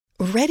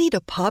Ready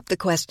to pop the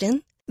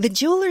question? The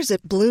jewelers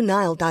at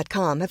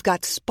BlueNile.com have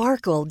got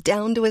sparkle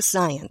down to a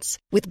science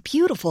with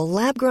beautiful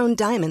lab-grown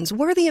diamonds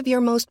worthy of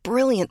your most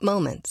brilliant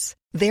moments.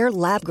 Their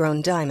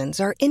lab-grown diamonds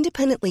are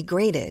independently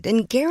graded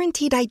and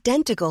guaranteed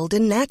identical to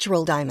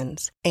natural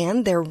diamonds,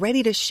 and they're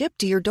ready to ship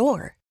to your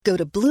door. Go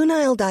to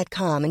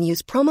BlueNile.com and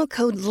use promo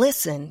code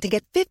LISTEN to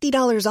get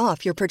 $50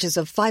 off your purchase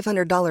of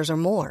 $500 or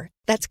more.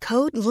 That's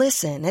code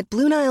LISTEN at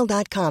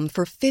BlueNile.com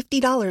for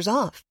 $50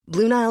 off.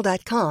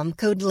 BlueNile.com,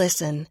 code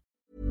LISTEN.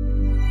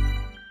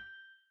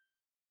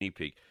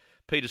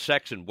 Peter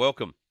Saxon,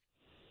 welcome.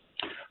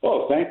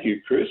 Well, thank you,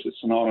 Chris. It's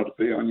an honour to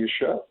be on your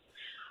show.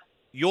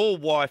 Your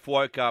wife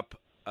woke up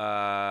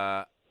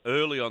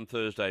early on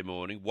Thursday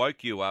morning,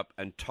 woke you up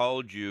and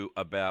told you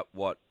about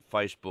what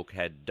Facebook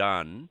had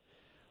done.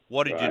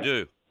 What did you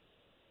do?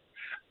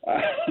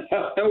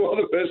 Well,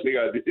 the first thing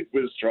I did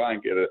was try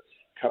and get a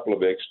couple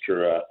of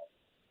extra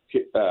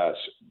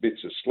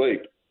bits of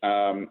sleep.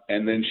 And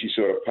then she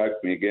sort of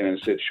poked me again and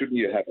said, shouldn't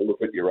you have a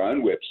look at your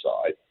own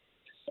website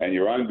and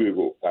your own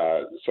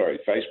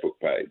Facebook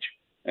page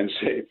and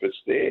see if it's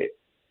there?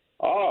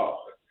 Oh,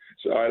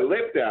 so I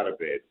leapt out of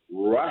bed,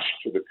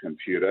 rushed to the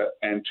computer,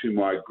 and to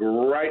my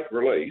great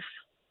relief,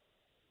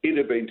 it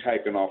had been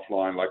taken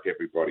offline like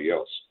everybody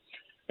else.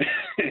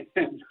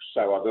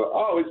 So I thought,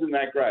 oh, isn't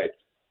that great?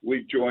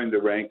 We've joined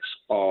the ranks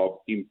of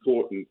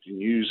important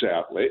news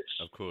outlets.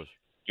 Of course.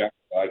 Just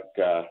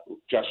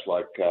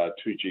like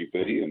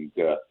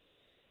 2GB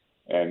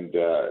and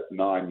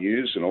 9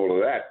 News and all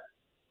of that.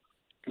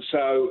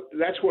 So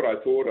that's what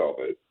I thought of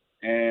it,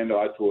 and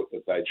I thought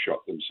that they'd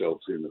shot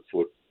themselves in the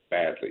foot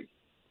badly.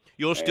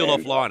 You're still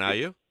offline, are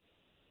you?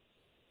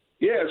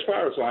 Yeah, as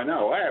far as I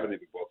know. I haven't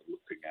even bothered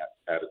looking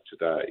at it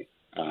today.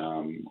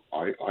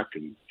 I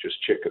can just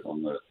check it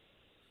on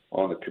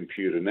the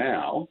computer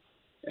now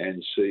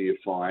and see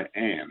if I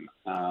am.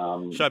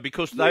 So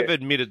because they've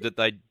admitted that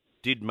they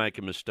did make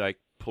a mistake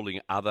pulling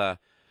other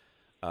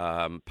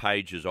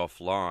pages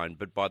offline,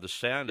 but by the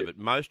sound of it,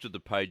 most of the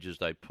pages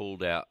they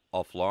pulled out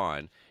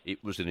offline,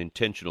 it was an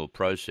intentional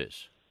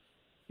process.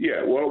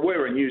 Yeah, well,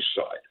 we're a news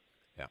site.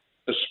 Yeah.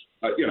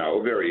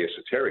 A very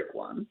esoteric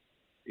one,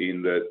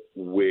 in that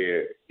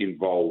we're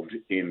involved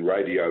in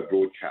radio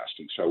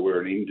broadcasting. So we're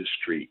an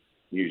industry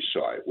news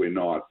site. We're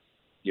not,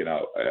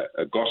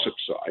 a gossip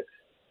site.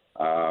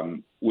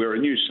 We're a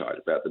news site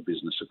about the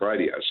business of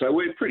radio. So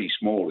we're pretty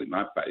small in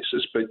that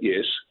basis. But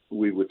yes,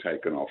 we were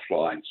taken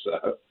offline.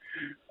 So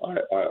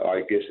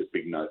I guess it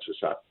big notes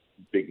us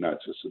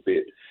a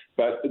bit.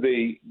 But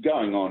the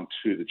going on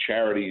to the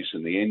charities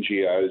and the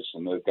NGOs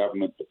and the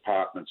government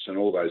departments and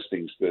all those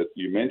things that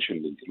you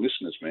mentioned and your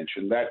listeners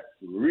mentioned, that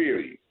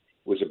really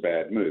was a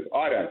bad move.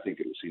 I don't think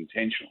it was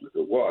intentional. If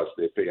it was,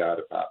 their PR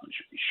department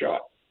should be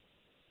shot.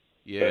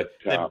 Yeah,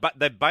 but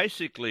they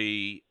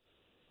basically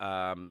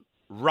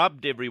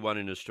rubbed everyone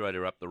in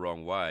Australia up the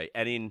wrong way,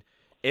 and in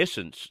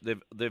essence,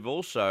 they've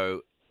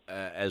also,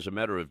 as a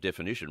matter of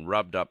definition,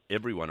 rubbed up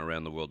everyone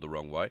around the world the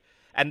wrong way,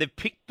 and they've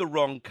picked the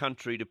wrong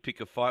country to pick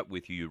a fight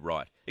with you.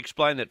 Right?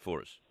 Explain that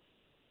for us.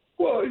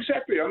 Well,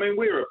 exactly. I mean,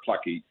 we're a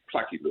plucky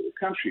little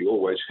country,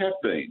 always have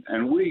been,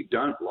 and we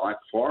don't like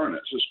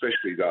foreigners,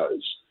 especially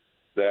those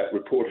that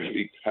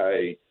reportedly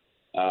pay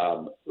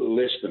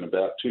less than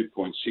about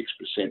 2.6%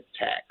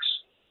 tax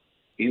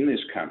in this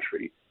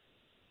country,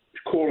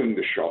 calling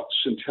the shots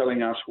and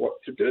telling us what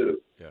to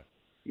do. Yeah.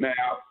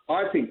 Now,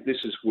 I think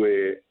this is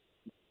where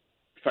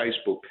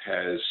Facebook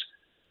has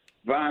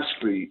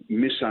vastly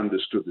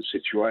misunderstood the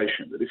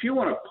situation. That if you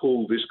want to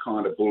pull this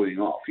kind of bullying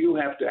off, you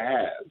have to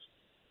have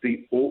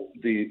the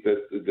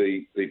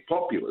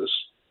populace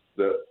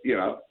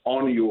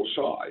on your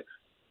side.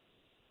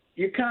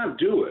 You can't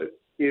do it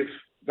if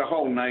the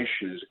whole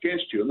nation is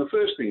against you. And the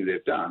first thing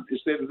they've done is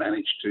they've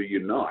managed to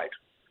unite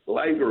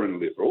Labor and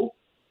Liberal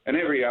and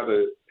every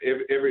other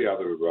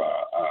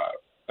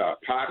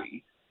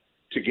party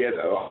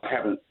together. I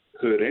haven't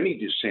heard any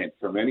dissent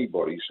from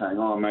anybody saying,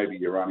 oh, maybe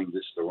you're running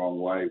this the wrong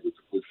way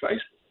with Facebook.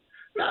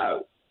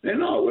 No, they're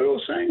not. We're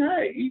all saying,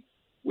 hey,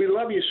 we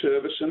love your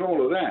service and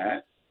all of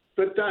that,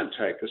 but don't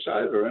take us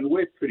over. And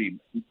we're pretty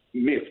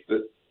miffed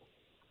that,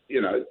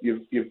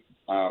 you've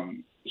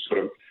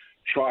sort of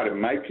try to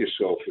make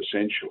yourself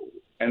essential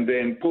and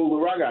then pull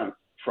the rug out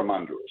from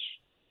under us.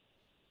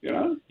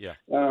 Yeah.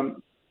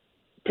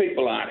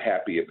 People aren't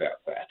happy about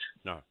that.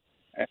 No.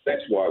 And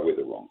that's why we're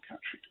the wrong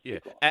country. Yeah.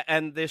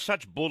 And they're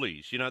such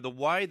bullies. The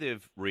way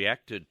they've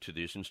reacted to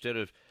this, instead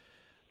of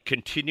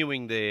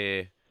continuing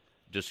their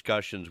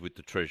discussions with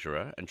the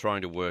Treasurer and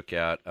trying to work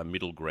out a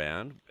middle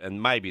ground,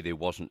 and maybe there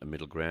wasn't a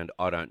middle ground,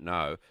 I don't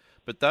know,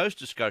 but those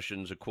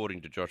discussions,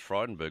 according to Josh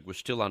Frydenberg, were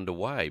still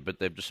underway, but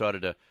they've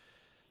decided to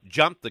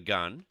jump the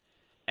gun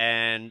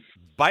and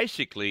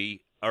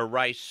basically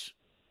erase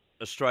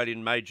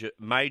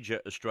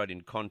major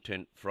Australian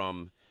content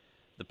from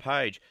the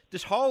page.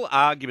 This whole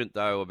argument,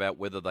 though, about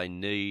whether they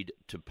need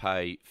to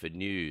pay for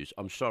news,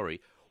 I'm sorry,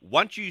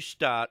 once you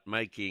start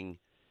making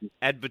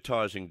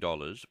advertising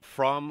dollars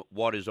from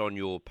what is on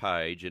your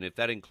page, and if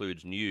that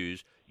includes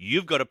news,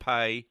 you've got to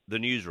pay the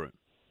newsroom.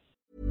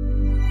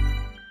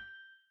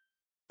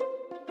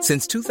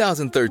 Since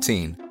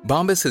 2013,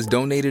 Bombas has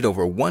donated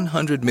over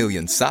 100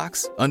 million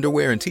socks,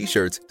 underwear, and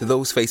T-shirts to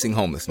those facing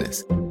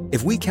homelessness.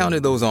 If we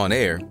counted those on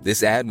air,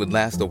 this ad would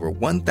last over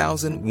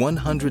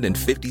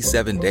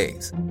 1,157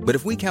 days. But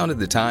if we counted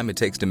the time it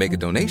takes to make a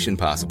donation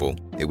possible,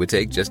 it would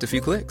take just a few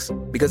clicks.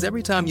 Because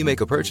every time you make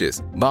a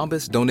purchase,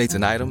 Bombas donates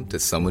an item to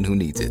someone who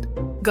needs it.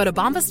 Go to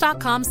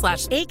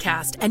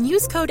bombas.com/ACAST and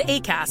use code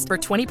ACAST for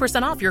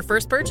 20% off your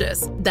first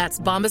purchase. That's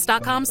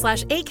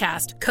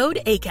bombas.com/ACAST, code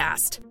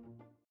ACAST.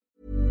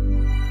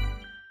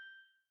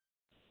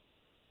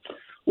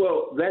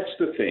 Well, that's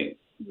the thing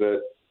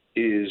that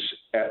is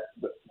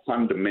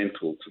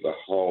fundamental to the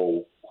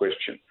whole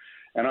question.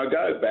 And I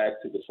go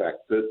back to the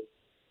fact that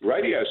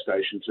radio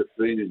stations have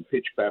been in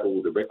pitch battle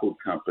with the record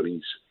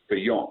companies for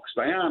yonks.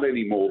 They aren't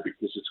anymore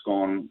because it's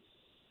gone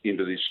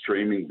into this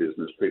streaming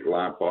business. People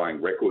aren't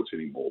buying records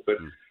anymore. But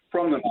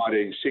from the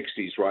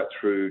 1960s right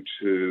through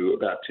to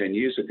about 10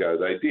 years ago,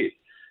 they did.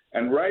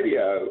 And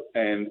radio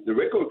and the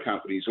record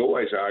companies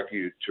always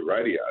argued to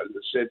radio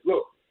that said,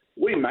 look,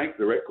 we make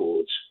the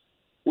records.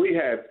 We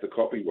have the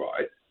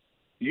copyright.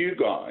 You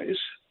guys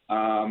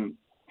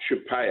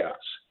should pay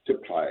us to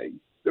play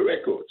the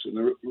records. And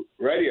the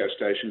radio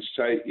stations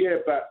say, yeah,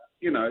 but,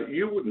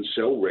 you wouldn't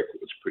sell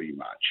records pretty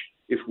much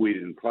if we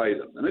didn't play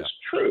them. And it's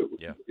true.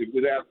 Yeah.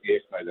 Without the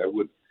airplay, they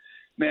wouldn't.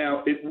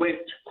 Now, it went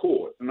to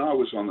court, and I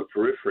was on the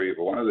periphery of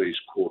one of these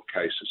court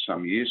cases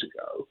some years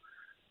ago,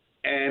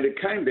 and it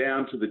came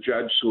down to the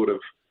judge sort of,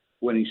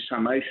 when his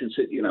summation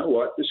said, you know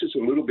what, this is a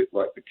little bit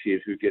like the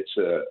kid who gets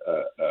a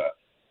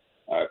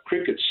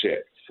cricket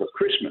set for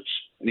Christmas.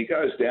 And he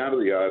goes down to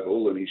the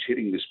oval and he's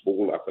hitting this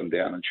ball up and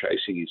down and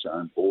chasing his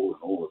own ball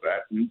and all of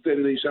that. And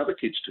then these other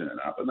kids turn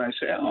up and they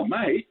say, oh,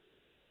 mate,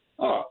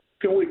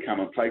 can we come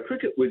and play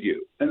cricket with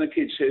you? And the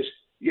kid says,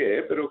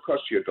 yeah, but it'll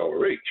cost you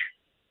 $1 each.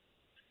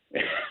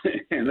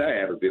 And they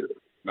have a bit of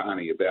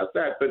money about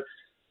that. But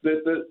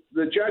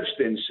the judge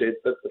then said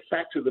that the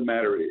fact of the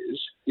matter is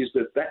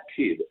that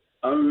kid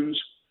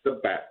owns the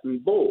bat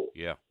and ball.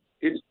 Yeah.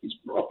 It's his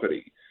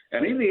property.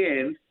 And in the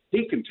end,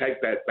 he can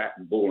take that bat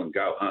and ball and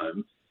go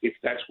home if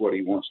that's what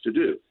he wants to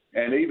do.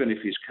 And even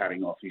if he's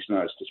cutting off his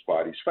nose to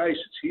spite his face,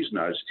 it's his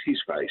nose, it's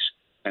his face,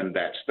 and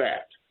that's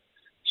that.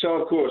 So,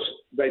 of course,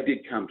 they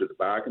did come to the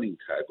bargaining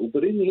table,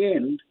 but in the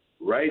end,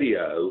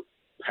 radio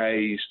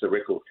pays the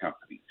record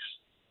companies,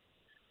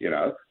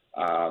 to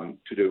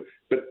do.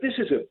 But this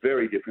is a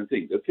very different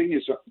thing. The thing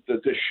is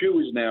that the shoe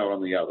is now on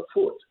the other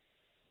foot.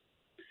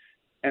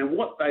 And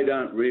what they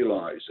don't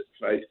realise at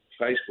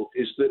Facebook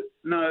is that,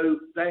 no,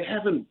 they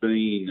haven't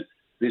been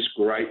this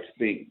great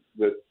thing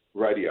that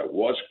radio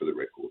was for the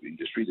record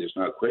industry. There's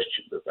no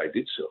question that they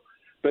did so.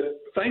 But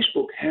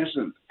Facebook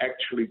hasn't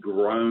actually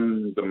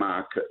grown the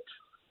market,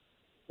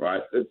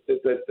 right?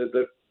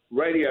 The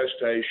radio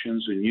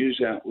stations and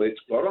news outlets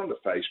got onto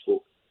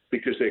Facebook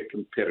because their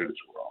competitors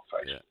were on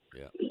Facebook.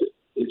 Yeah.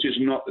 Which is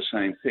not the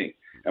same thing.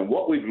 And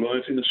what we've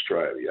learned in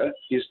Australia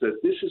is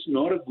that this is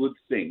not a good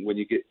thing when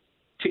you get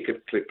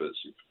ticket clippers,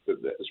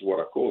 is what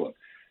I call them.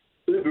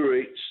 Uber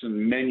Eats and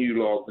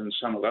Menulog and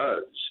some of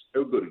those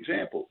are a good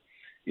example.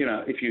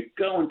 If you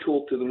go and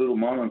talk to the little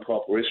mom and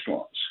pop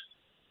restaurants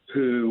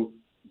who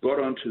got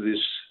onto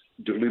this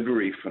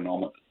delivery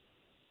phenomenon,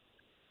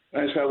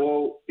 they say,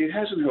 well, it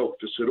hasn't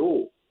helped us at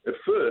all. At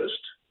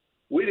first,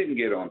 we didn't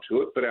get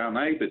onto it, but our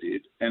neighbour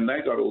did, and they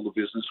got all the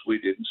business we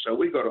didn't, so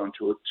we got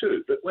onto it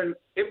too. But when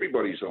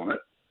everybody's on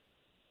it,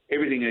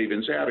 everything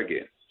evens out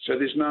again. So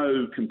there's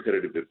no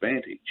competitive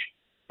advantage.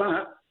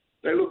 But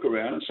they look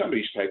around and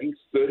somebody's taking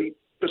 30%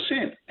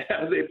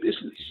 out of their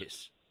business.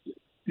 Yes.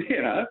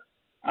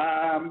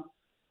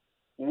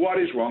 What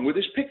is wrong with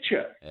this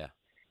picture? Yeah.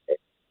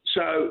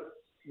 So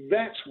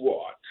that's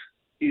what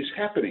is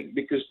happening,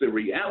 because the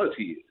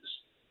reality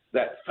is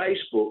that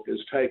Facebook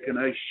has taken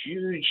a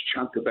huge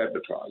chunk of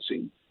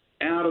advertising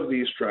out of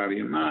the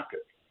Australian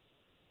market.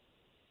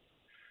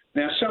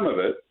 Now, some of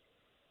it,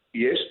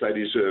 yes, they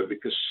deserve,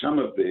 because some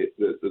of the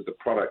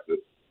product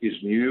that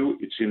is new,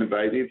 it's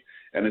innovative,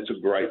 and it's a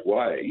great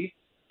way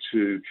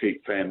to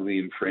keep family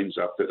and friends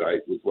up to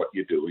date with what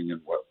you're doing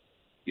and what,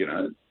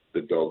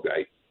 the dog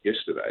ate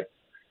yesterday.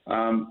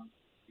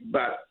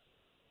 But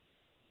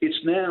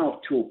it's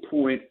now to a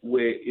point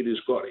where it has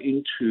got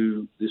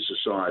into the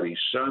society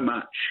so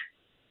much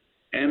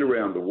and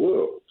around the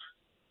world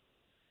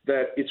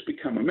that it's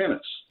become a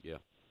menace. Yeah.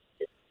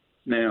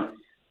 Now,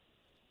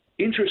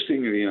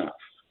 interestingly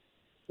enough,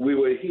 we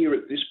were here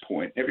at this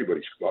point,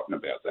 everybody's forgotten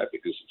about that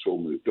because it's all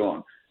moved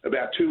on,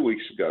 about 2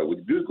 weeks ago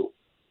with Google,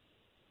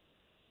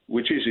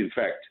 which is in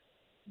fact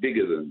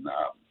bigger than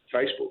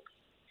Facebook.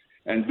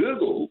 And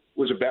Google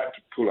was about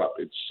to pull up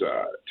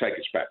take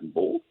its bat and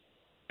ball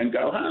and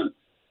go home,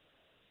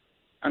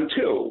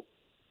 until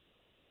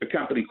a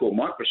company called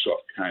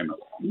Microsoft came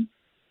along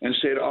and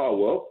said, oh,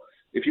 well,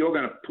 if you're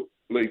going to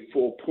leave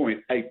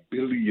 $4.8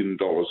 billion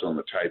on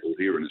the table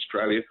here in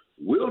Australia,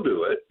 we'll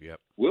do it. Yep.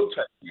 We'll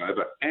take them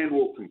over and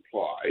we'll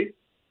comply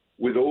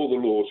with all the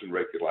laws and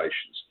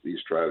regulations the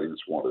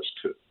Australians want us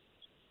to.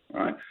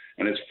 Right?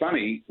 And it's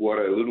funny what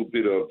a little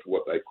bit of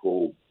what they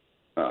call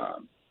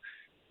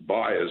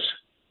buyer's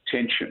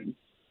tension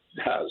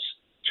does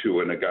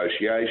to a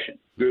negotiation.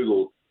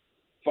 Google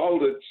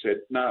folded, said,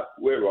 no,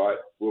 we're right,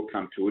 we'll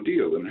come to a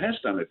deal, and has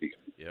done a deal.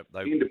 Yep,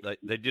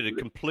 they did a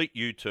complete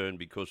U-turn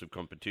because of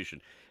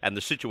competition. And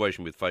the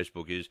situation with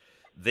Facebook is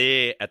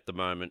they're, at the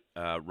moment,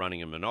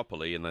 running a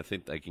monopoly, and they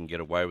think they can get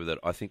away with it.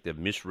 I think they've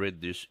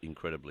misread this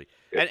incredibly.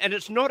 Yep. And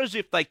it's not as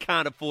if they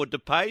can't afford to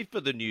pay for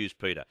the news,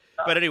 Peter.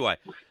 But anyway,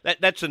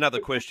 that's another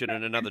question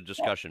and another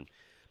discussion.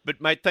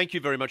 But, mate, thank you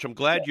very much. I'm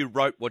glad you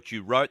wrote what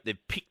you wrote.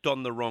 They've picked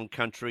on the wrong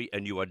country,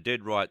 and you are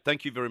dead right.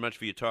 Thank you very much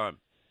for your time.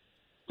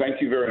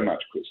 Thank you very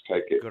much, Chris.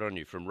 Take care. Good on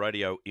you. From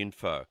Radio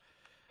Info.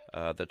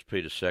 That's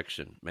Peter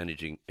Saxon,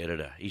 managing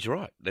editor. He's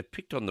right. They've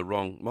picked on the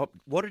wrong mob.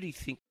 What did he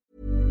think?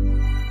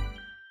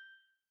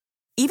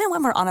 Even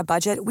when we're on a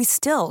budget, we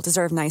still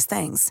deserve nice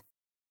things.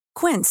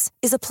 Quince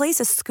is a place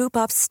to scoop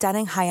up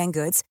stunning high-end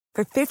goods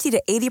for 50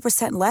 to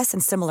 80% less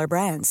than similar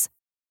brands.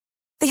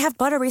 They have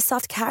buttery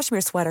soft cashmere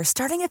sweaters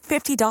starting at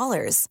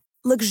 $50,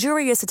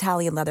 luxurious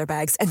Italian leather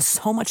bags, and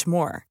so much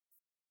more.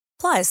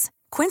 Plus,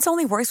 Quince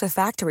only works with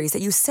factories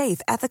that use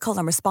safe, ethical,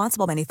 and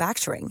responsible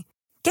manufacturing.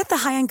 Get the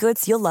high-end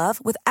goods you'll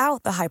love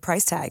without the high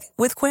price tag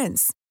with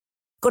Quince.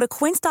 Go to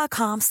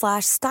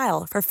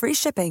quince.com/style for free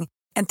shipping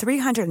and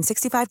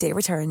 365-day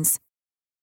returns.